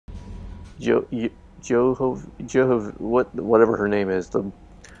whatever her name is, the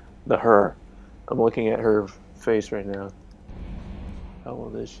her. I'm looking at her face right now. How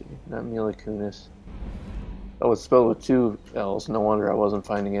old is she? Not Milla Kunis. Oh, it's spelled with 2 L's. No wonder I wasn't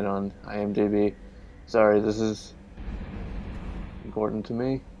finding it on IMDb. Sorry, this is Gordon to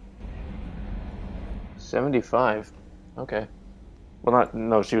me. 75. Okay. Well,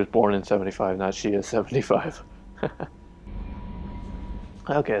 no, she was born in 75, not she is 75.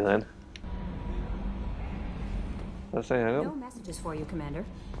 Okay, then. Let's say I know. No messages for you, Commander.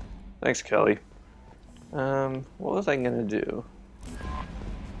 Thanks, Kelly. What was I gonna do?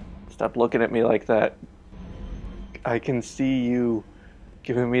 Stop looking at me like that. I can see you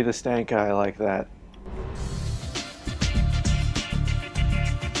giving me the stank eye like that.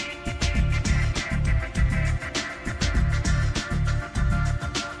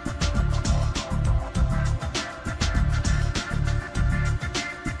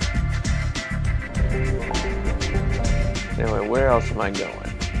 Anyway, where else am I going?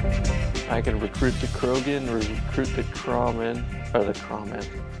 I can recruit the Krogan, or recruit the Krauman, or the Krauman.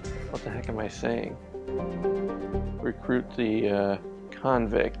 What the heck am I saying? Recruit the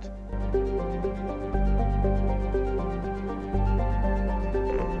convict.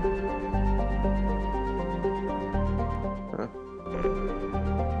 Huh.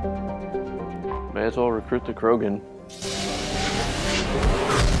 May as well recruit the Krogan.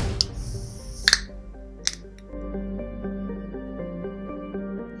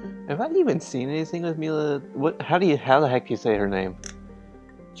 Have I even seen anything with Milla? What? How the heck do you say her name?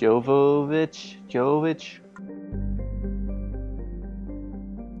 Jovovich? Jovovich?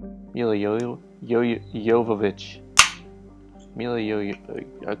 Milla Jovovich. Milla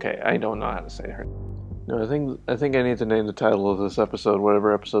Okay, I don't know how to say her. No, I think I need to name the title of this episode,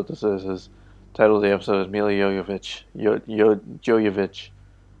 whatever episode this is title of the episode is Milla Jovovich.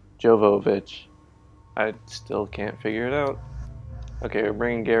 Jovovich. I still can't figure it out. Okay, we're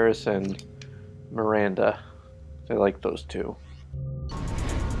bringing Garrus and Miranda. I like those two.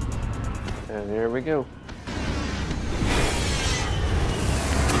 And here we go.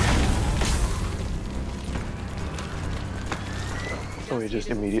 Oh, we just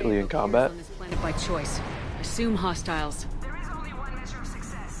immediately in combat? On this planet by choice. Assume hostiles. There is only one measure of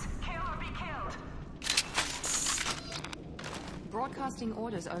success. Kill or be killed. Broadcasting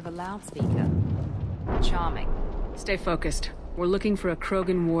orders over loudspeaker. Charming. Stay focused. We're looking for a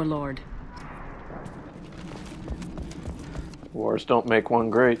Krogan warlord. Wars don't make one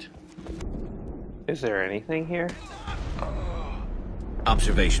great. Is there anything here?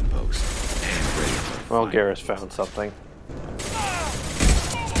 Observation post. And ready for Well, Garrus found something.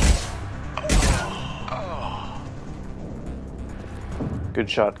 Good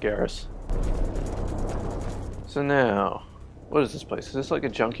shot, Garrus. So now, what is this place? Is this like a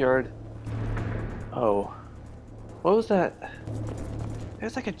junkyard? Oh. What was that?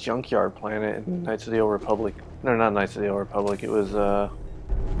 There's like a junkyard planet in Knights of the Old Republic. No, not Knights of the Old Republic. It was,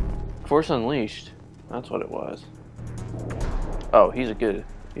 Force Unleashed. That's what it was. Oh, he's a goodie.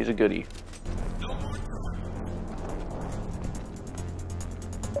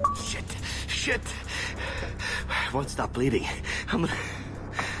 Shit. I won't stop bleeding. I'm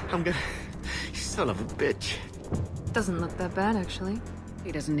gonna... You son of a bitch. Doesn't look that bad, actually.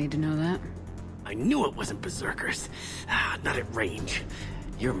 He doesn't need to know that. I knew it wasn't berserkers. Not at range.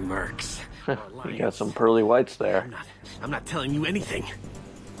 You're mercs. You got some pearly whites there. I'm not telling you anything.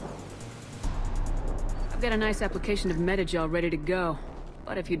 I've got a nice application of Metagel ready to go.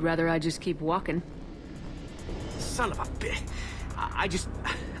 But if you'd rather I just keep walking. Son of a bitch.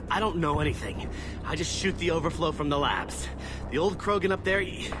 I don't know anything. I just shoot the overflow from the labs. The old Krogan up there,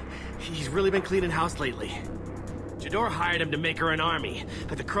 he's really been cleaning house lately. Jador hired him to make her an army,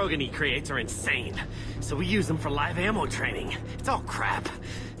 but the Krogan he creates are insane. So we use them for live ammo training. It's all crap.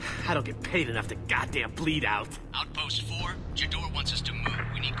 I don't get paid enough to goddamn bleed out. Outpost 4, Jador wants us to move.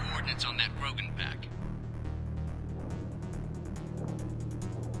 We need coordinates on that Krogan pack.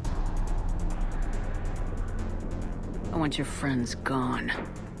 I want your friends gone.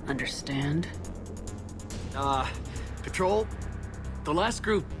 Understand? Patrol? The last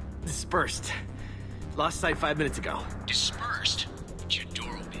group dispersed. Lost sight 5 minutes ago. Dispersed?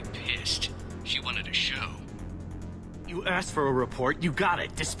 Jador will be pissed. She wanted a show. You asked for a report, you got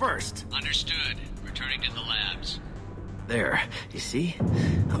it. Dispersed. Understood. Returning to the labs. There. You see?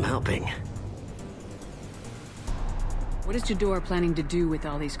 I'm helping. What is Jador planning to do with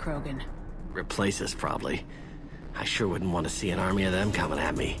all these Krogan? Replace us, probably. I sure wouldn't want to see an army of them coming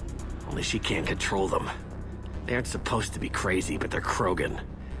at me. Only she can't control them. They aren't supposed to be crazy, but they're Krogan.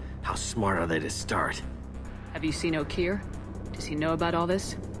 How smart are they to start? Have you seen O'Keir? Does he know about all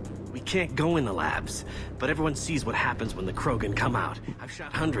this? We can't go in the labs, but everyone sees what happens when the Krogan come out. I've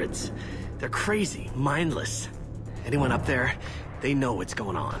shot hundreds. They're crazy, mindless. Anyone up there, they know what's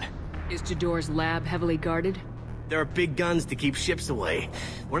going on. Is Jador's lab heavily guarded? There are big guns to keep ships away.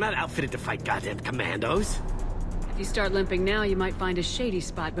 We're not outfitted to fight goddamn commandos. If you start limping now, you might find a shady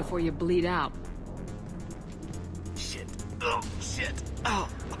spot before you bleed out. Shit. Oh, shit. Oh.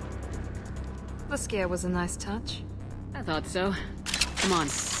 The scare was a nice touch. I thought so. Come on.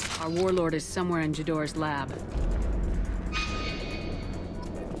 Our warlord is somewhere in Jador's lab.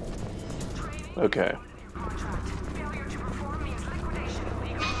 Okay. Failure to perform means liquidation,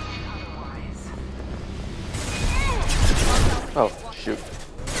 legal and otherwise. Oh, shoot.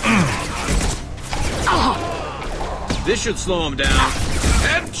 This should slow him down.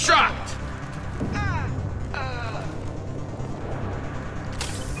 Headshot!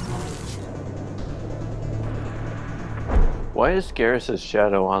 Why is Garrus's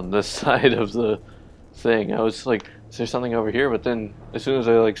shadow on this side of the thing? I was like, is there something over here? But then, as soon as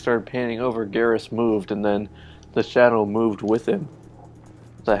I like started panning over, Garrus moved, and then the shadow moved with him.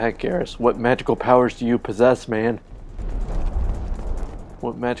 What the heck, Garrus? What magical powers do you possess, man?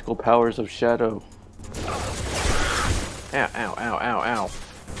 What magical powers of shadow? Ow, ow, ow, ow, ow.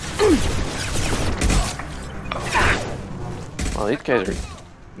 Well, these guys are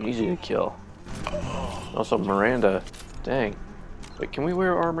easy to kill. Also, Miranda. Dang. Wait, can we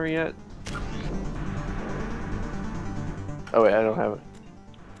wear armor yet? Oh wait, I don't have it.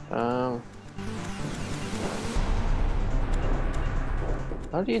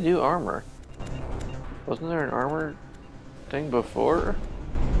 How do you do armor? Wasn't there an armor thing before?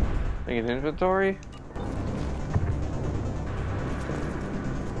 Like an inventory?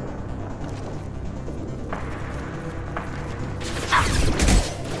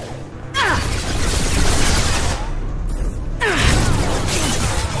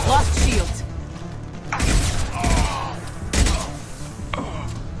 Lost shield.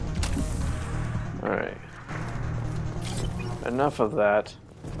 Alright. Enough of that.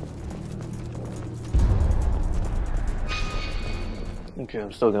 Okay,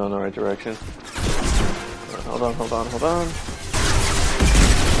 I'm still going the right direction. Hold on, hold on, hold on.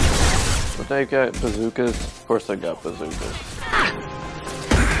 But they've got bazookas. Of course they got bazookas.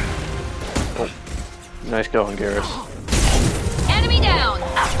 Oh. Nice going, Garrus. Enemy down!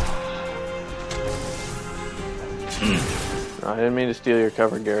 I didn't mean to steal your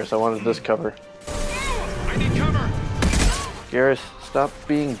cover, Garrus. I wanted this cover. I need cover! Garrus, stop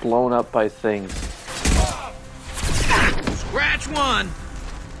being blown up by things. Scratch one!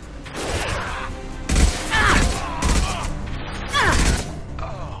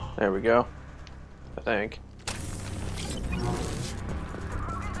 There we go. I think.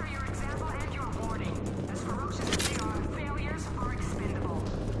 Krogans are your example and your warning. As ferocious as they are, failures are expendable.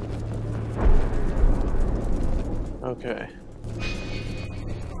 Okay.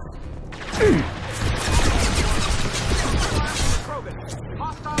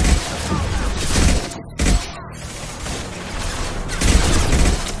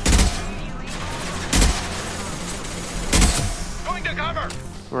 Going to cover!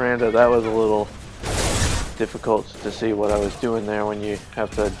 Miranda, that was a little difficult to see what I was doing there when you have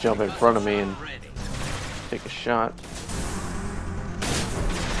to jump in front of me and take a shot.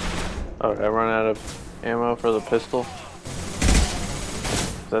 Oh, did I run out of ammo for the pistol?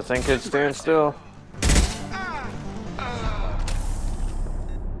 That thing could stand still.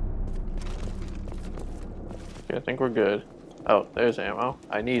 Okay, I think we're good. Oh, there's ammo.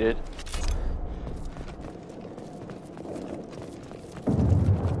 I need it.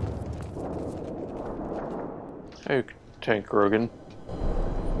 Hey, Tank Grogan.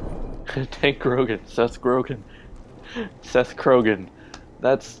 Tank Grogan. Seth Grogan. Seth Krogan.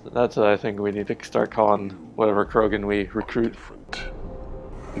 That's what I think we need to start calling whatever Krogan we recruit. Different.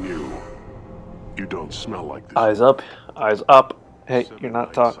 You don't smell like this. Eyes up. Eyes up. Hey, you're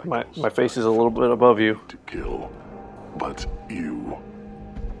not talking. My face is a little bit above you. To kill. But you.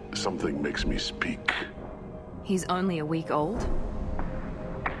 Something makes me speak. He's only a week old?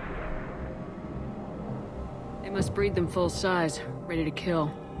 They must breed them full size, ready to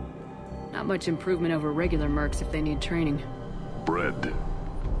kill. Not much improvement over regular mercs if they need training. Bred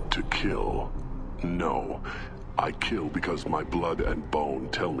to kill. No. I kill because my blood and bone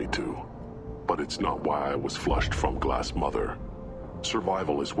tell me to. But it's not why I was flushed from Glass Mother.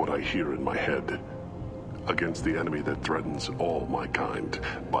 Survival is what I hear in my head. Against the enemy that threatens all my kind.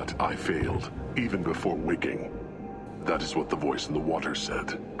 But I failed, even before waking. That is what the voice in the water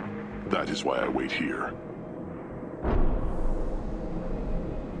said. That is why I wait here.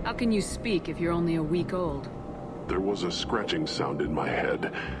 How can you speak if you're only a week old? There was a scratching sound in my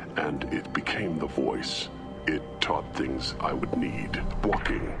head, and it became the voice. It taught things I would need.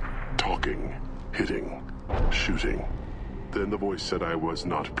 Walking, talking, hitting, shooting. Then the voice said I was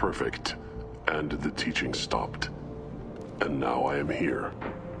not perfect, and the teaching stopped. And now I am here.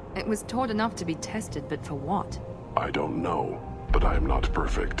 It was taught enough to be tested, but for what? I don't know, but I am not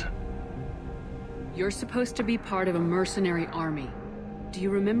perfect. You're supposed to be part of a mercenary army. Do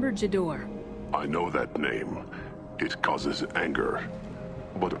you remember Jador? I know that name. It causes anger,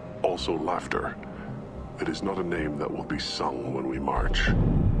 but also laughter. It is not a name that will be sung when we march.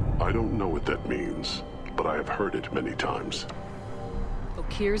 I don't know what that means, but I have heard it many times.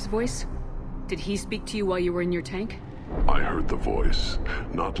 Okir's voice? Did he speak to you while you were in your tank? I heard the voice,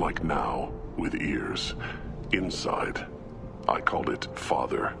 not like now, with ears. Inside. I called it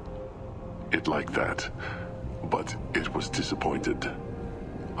Father. It like that, but it was disappointed.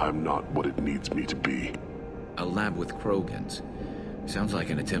 I'm not what it needs me to be. A lab with Krogans. Sounds like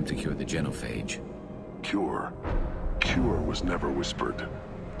an attempt to cure the genophage. Cure. Cure was never whispered.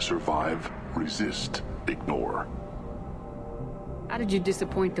 Survive, resist, ignore. How did you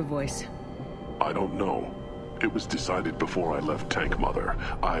disappoint the voice? I don't know. It was decided before I left Tank Mother.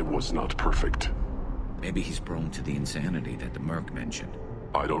 I was not perfect. Maybe he's prone to the insanity that the Merc mentioned.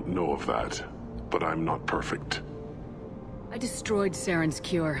 I don't know of that, but I'm not perfect. I destroyed Saren's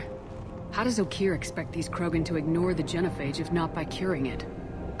cure. How does Okir expect these Krogan to ignore the genophage if not by curing it?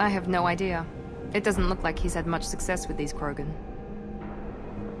 I have no idea. It doesn't look like he's had much success with these Krogan.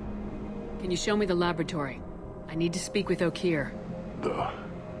 Can you show me the laboratory? I need to speak with Okir. The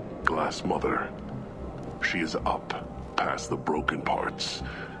Glass Mother. She is up, past the broken parts,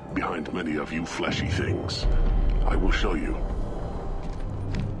 behind many of you fleshy things. I will show you.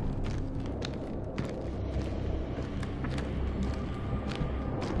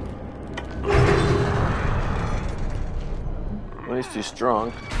 At least he's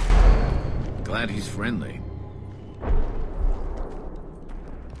strong. Glad he's friendly.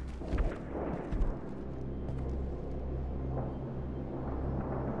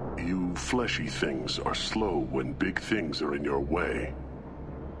 You fleshy things are slow when big things are in your way.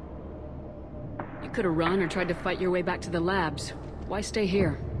 You could have run or tried to fight your way back to the labs. Why stay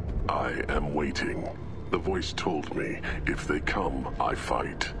here? I am waiting. The voice told me, if they come, I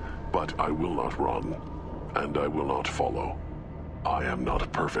fight. But I will not run, and I will not follow. I am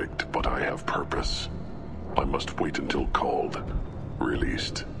not perfect, but I have purpose. I must wait until called,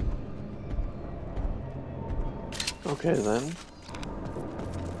 released. Okay then.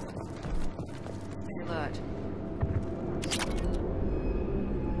 Alert.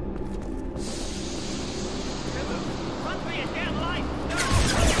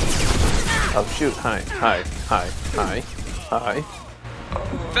 Oh shoot, hi.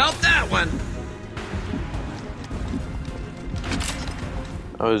 Felt that one!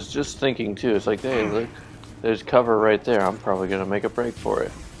 I was just thinking too, it's like, hey, look, there's cover right there. I'm probably gonna make a break for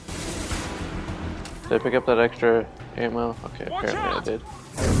it. Did I pick up that extra ammo? Okay, apparently I did.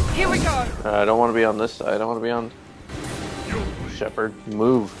 Here we go! I don't want to be on this side, I want to be on Shepard.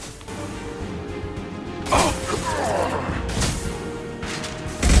 Move.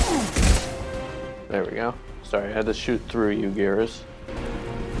 There we go. Sorry, I had to shoot through you, Garrus.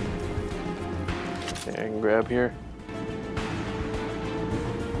 Okay, I can grab here.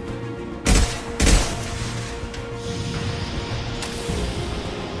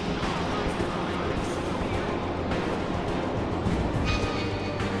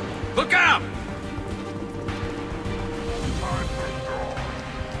 Look out!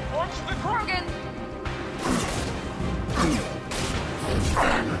 Watch the Krogan!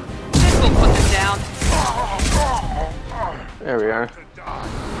 This will put them down. There we are.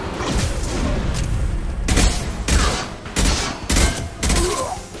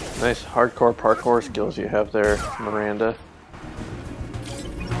 Nice hardcore parkour skills you have there, Miranda.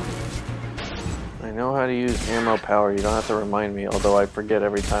 I know how to use ammo power, you don't have to remind me, although I forget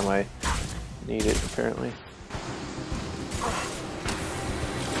every time I need it, apparently.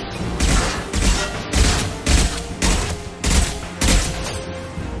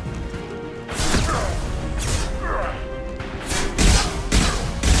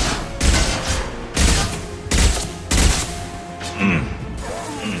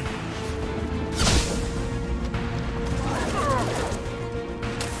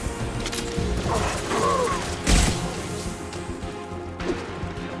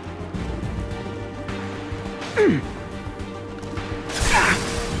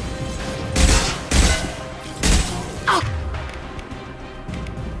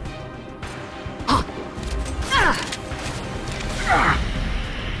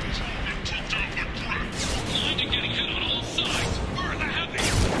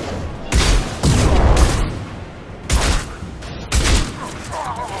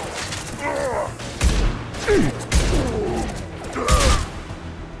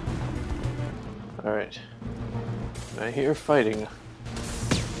 I hear fighting.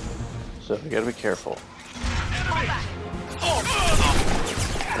 So we gotta be careful.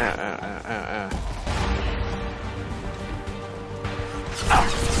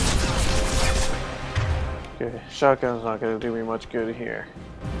 Okay, shotgun's not gonna do me much good here.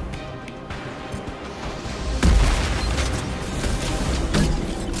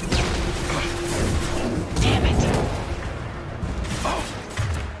 Damn it!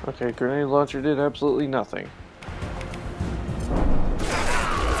 Okay, grenade launcher did absolutely nothing.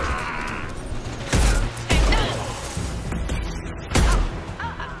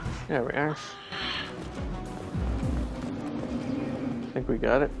 There we are. I think we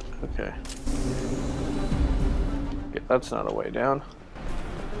got it. Okay. Yeah, that's not a way down.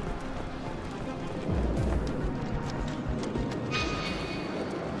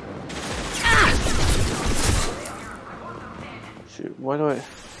 Shoot, why do it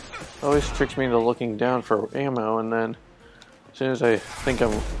always tricks me into looking down for ammo, and then as soon as I think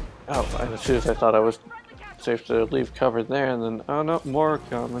I'm out, as soon as I thought I was safe to leave cover there, and then, oh no, more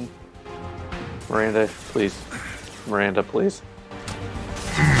coming. Miranda, please. Miranda, please.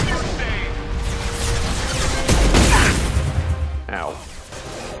 Ow.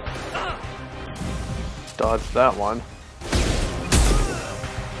 Dodged that one.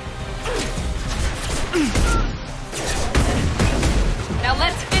 Now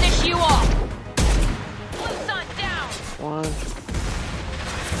let's finish you off. Blue sun down. One.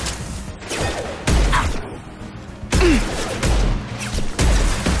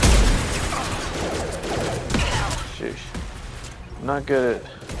 Sheesh. I'm not good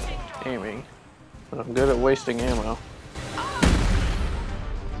at aiming, but I'm good at wasting ammo.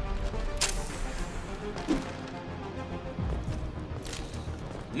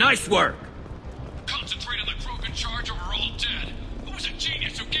 Nice work! Concentrate on the Krogan charge or we're all dead. Who was a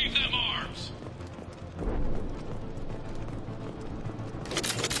genius who gave them arms?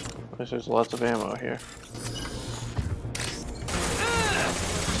 There's lots of ammo here.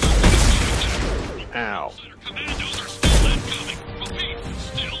 Ow. Commandos are still incoming. Repeat,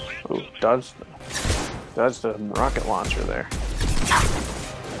 still Ooh, incoming. dodged the rocket launcher there.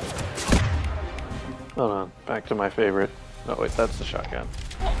 Hold on, back to my favorite. Oh wait, that's the shotgun.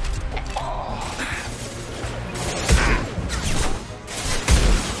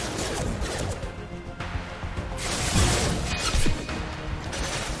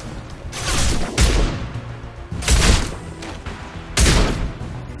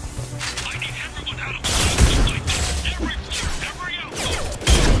 I need everyone out of the way like this. Every floor, every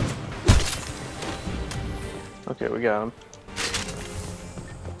outpost. Okay, we got him.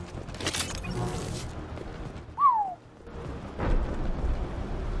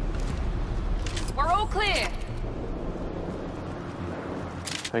 We're all clear.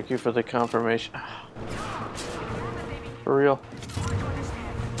 Thank you for the confirmation. For real.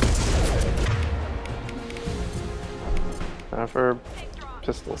 Time for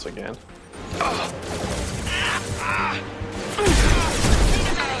pistols again.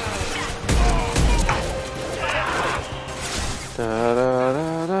 Da da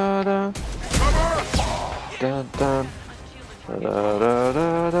da da da. Dun dun. Da da da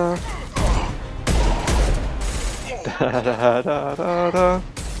da da. Da da da da da.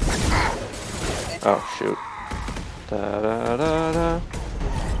 Oh shoot. Da da da da.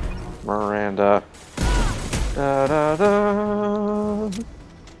 Miranda. Da da da.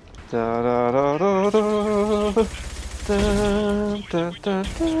 Da da da da da. Da da da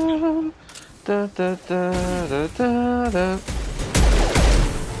da. Da da da da da.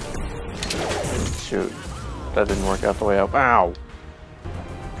 Shoot. That didn't work out the way out. Ow!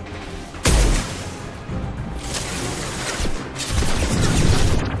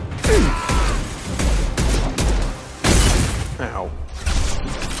 Ow.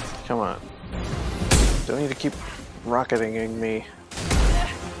 Come on. Don't need to keep rocketing me.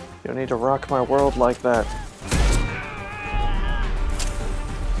 You don't need to rock my world like that.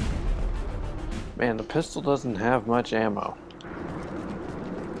 Man, the pistol doesn't have much ammo.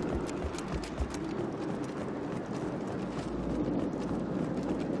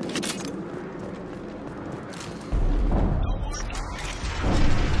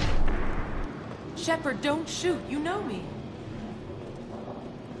 Shepard, don't shoot. You know me.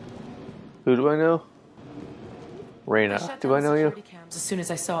 Who do I know? Reyna. Do I know you? As soon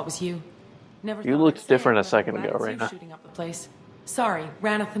as I saw it was you. Never You thought looked I'd say different it, a second but ago, glad it's you Reyna. shooting up the place. Sorry,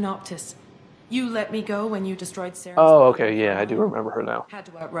 ran a Thanoptis. You let me go when you destroyed Sarah's Oh, body. okay, yeah, I do remember her now. Had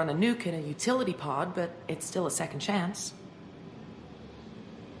to outrun a nuke in a utility pod, but it's still a second chance.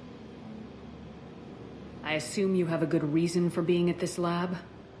 I assume you have a good reason for being at this lab?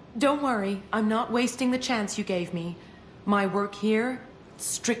 Don't worry, I'm not wasting the chance you gave me. My work here,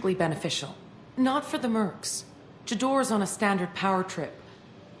 strictly beneficial. Not for the mercs. Jador's on a standard power trip.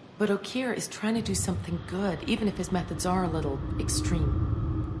 But Okeer is trying to do something good, even if his methods are a little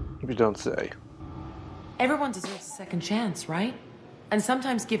extreme. You don't say. Everyone deserves a second chance, right? And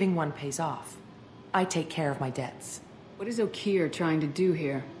sometimes giving one pays off. I take care of my debts. What is Okeer trying to do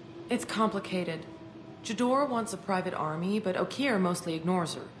here? It's complicated. Jador wants a private army, but Okeer mostly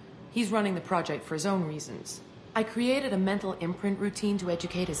ignores her. He's running the project for his own reasons. I created a mental imprint routine to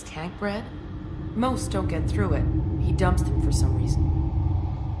educate his tank bred. Most don't get through it. He dumps them for some reason.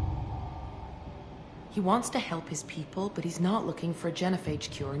 He wants to help his people, but he's not looking for a genophage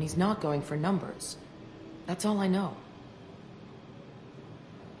cure, and he's not going for numbers. That's all I know.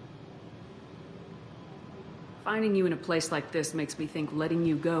 Finding you in a place like this makes me think letting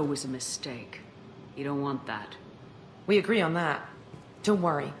you go was a mistake. You don't want that. We agree on that. Don't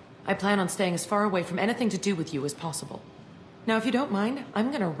worry. I plan on staying as far away from anything to do with you as possible. Now, if you don't mind,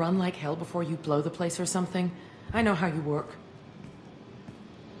 I'm gonna run like hell before you blow the place or something. I know how you work.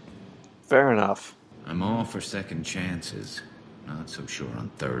 Fair enough. I'm all for second chances. Not so sure on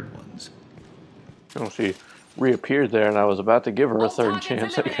third ones. Oh, she reappeared there, and I was about to give her a third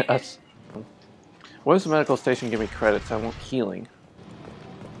chance, I guess. What does the medical station give me credits? I want healing.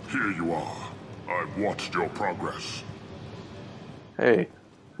 Here you are. I've watched your progress. Hey,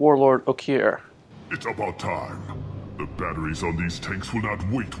 Warlord Okeer. It's about time. The batteries on these tanks will not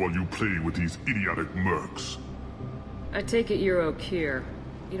wait while you play with these idiotic mercs. I take it you're Okeer.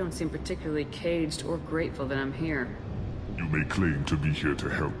 You don't seem particularly caged or grateful that I'm here. You may claim to be here to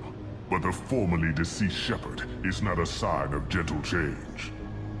help, but the formerly deceased shepherd is not a sign of gentle change.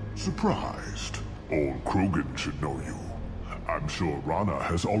 Surprised? Old Krogan should know you. I'm sure Rana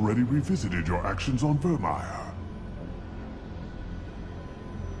has already revisited your actions on Vermeer.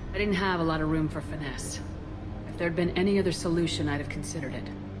 I didn't have a lot of room for finesse. If there'd been any other solution, I'd have considered it.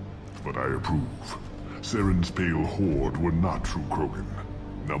 But I approve. Saren's pale horde were not true Krogan.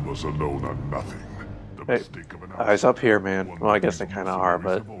 Numbers alone are nothing. The Hey, mistake of an eyes up here, man. Well, I guess they kind of are,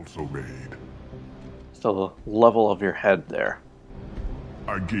 but also made. still the level of your head there.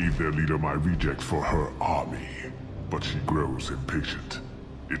 I gave their leader my rejects for her army, but she grows impatient.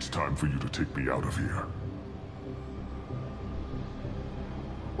 It's time for you to take me out of here.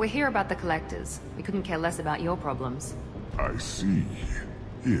 We're here about the collectors. We couldn't care less about your problems. I see.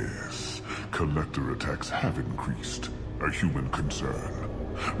 Yes, collector attacks have increased. A human concern.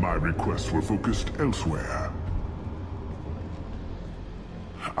 My requests were focused elsewhere.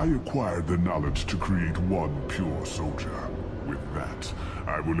 I acquired the knowledge to create one pure soldier. With that,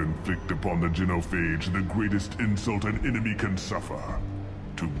 I will inflict upon the genophage the greatest insult an enemy can suffer.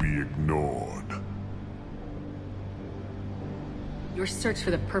 To be ignored. Your search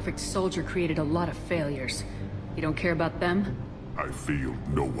for the perfect soldier created a lot of failures. You don't care about them? I failed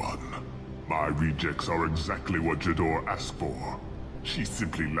no one. My rejects are exactly what Jador asked for. She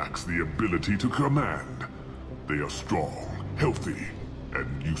simply lacks the ability to command. They are strong, healthy,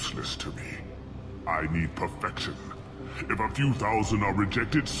 and useless to me. I need perfection. If a few thousand are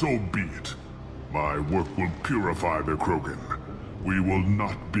rejected, so be it. My work will purify the Krogan. We will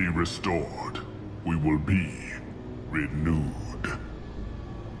not be restored. We will be renewed.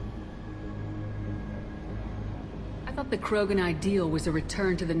 I thought the Krogan ideal was a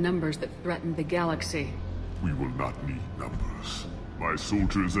return to the numbers that threatened the galaxy. We will not need numbers. My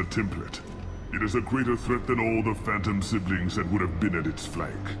soldier is a template. It is a greater threat than all the Phantom siblings that would have been at its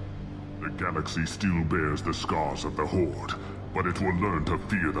flank. The galaxy still bears the scars of the Horde, but it will learn to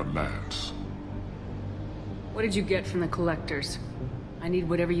fear the Lance. What did you get from the collectors? I need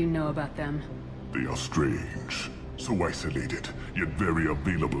whatever you know about them. They are strange, so isolated, yet very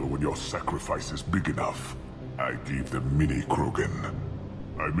available when your sacrifice is big enough. I gave them mini Krogan.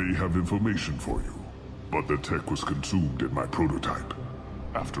 I may have information for you, but the tech was consumed in my prototype,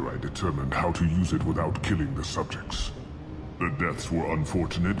 after I determined how to use it without killing the subjects. The deaths were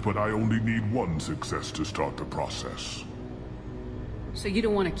unfortunate, but I only need one success to start the process. So you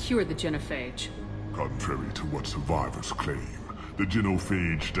don't want to cure the genophage? Contrary to what survivors claim, the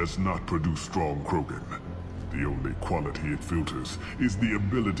genophage does not produce strong Krogan. The only quality it filters is the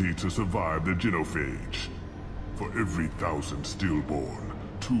ability to survive the genophage. For every 1,000 stillborn,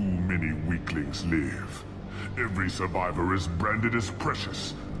 too many weaklings live. Every survivor is branded as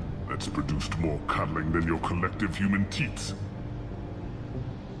precious. That's produced more cuddling than your collective human teats.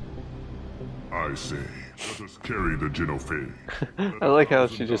 I say, let us carry the genophage. I like how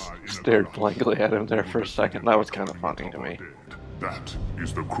she just stared blankly at him there for a second. That was kind of funny to me. That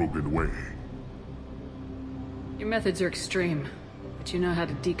is the Krogan way. Your methods are extreme, but you know how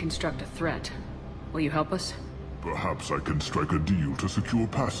to deconstruct a threat. Will you help us? Perhaps I can strike a deal to secure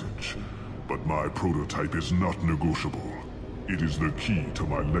passage, but my prototype is not negotiable. It is the key to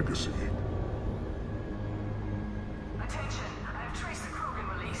my legacy. Attention, I have traced the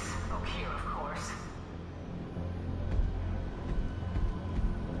Krogan release. Okeer, of course.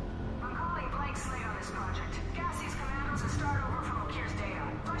 I'm calling blank slate on this project. Gas these commandos and start over from Okeer's data.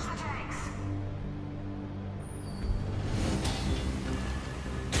 Flush the tanks.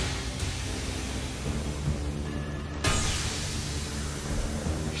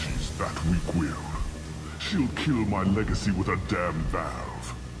 She's that weak-willed. She'll kill my legacy with a damn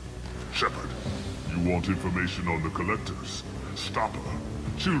valve. Shepard, you want information on the collectors? Stop her.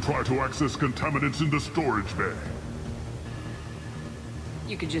 She'll try to access contaminants in the storage bay.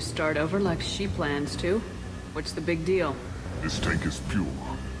 You could just start over like she plans to. What's the big deal? This tank is pure.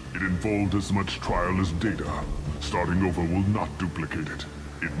 It involved as much trial as data. Starting over will not duplicate it.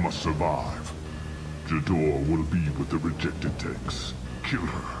 It must survive. Jador will be with the rejected tanks. Kill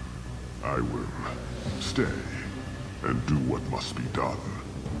her. I will stay and do what must be done.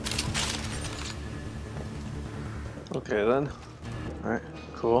 Okay then. Alright,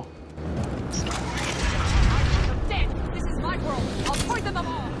 cool. Dead! This is my world! I'll poison them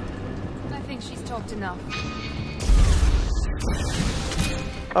all! I think she's talked enough.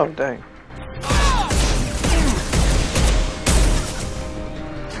 Oh, dang.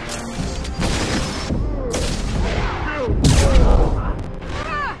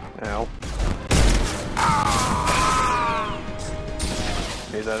 Ow.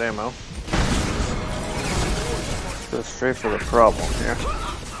 Need that ammo. Go straight for the problem here.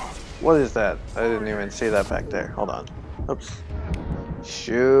 What is that? I didn't even see that back there. Hold on. Oops.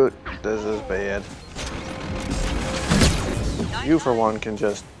 Shoot. This is bad. You, for one, can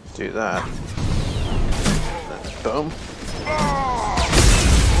just do that. Then boom.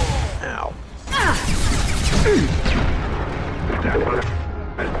 Ow.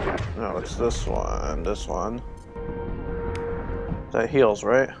 No, it's this one. This one. That heals,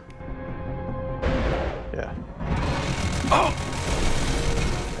 right? Yeah.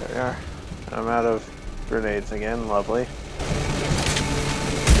 There we are. I'm out of grenades again. Lovely.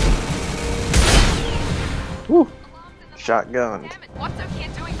 Woo! Shotgun. Damn it, what's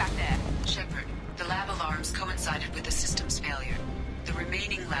Okeer doing back there? Shepard, the lab alarms coincided with the system's failure. The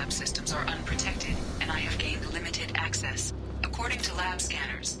remaining lab systems are unprotected, and I have gained limited access. According to lab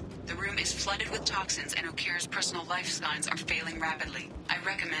scanners, the room is flooded with toxins and Okeer's personal life signs are failing rapidly. I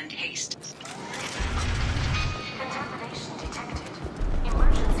recommend haste. Contamination detected.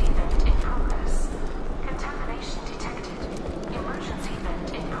 Emergency vent in progress. Contamination detected. Emergency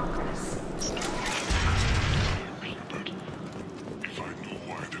vent in progress. Shepard, if I knew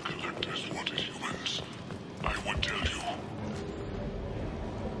why the collectors wanted humans, I would tell you.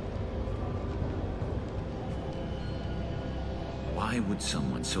 Why would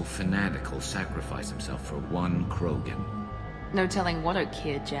someone so fanatical sacrifice himself for one Krogan? No telling what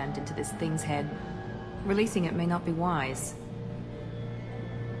Okeer jammed into this thing's head. Releasing it may not be wise.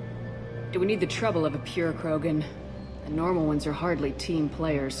 Do we need the trouble of a pure Krogan? The normal ones are hardly team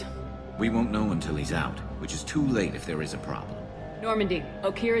players. We won't know until he's out, which is too late if there is a problem. Normandy,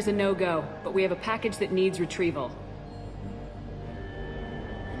 Okeer is a no-go, but we have a package that needs retrieval.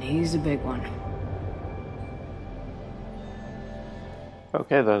 And he's a big one.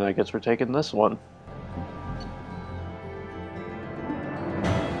 Okay then, I guess we're taking this one.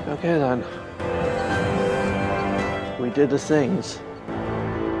 Okay then. We did the things.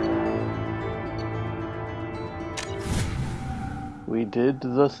 We did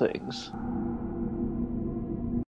the things.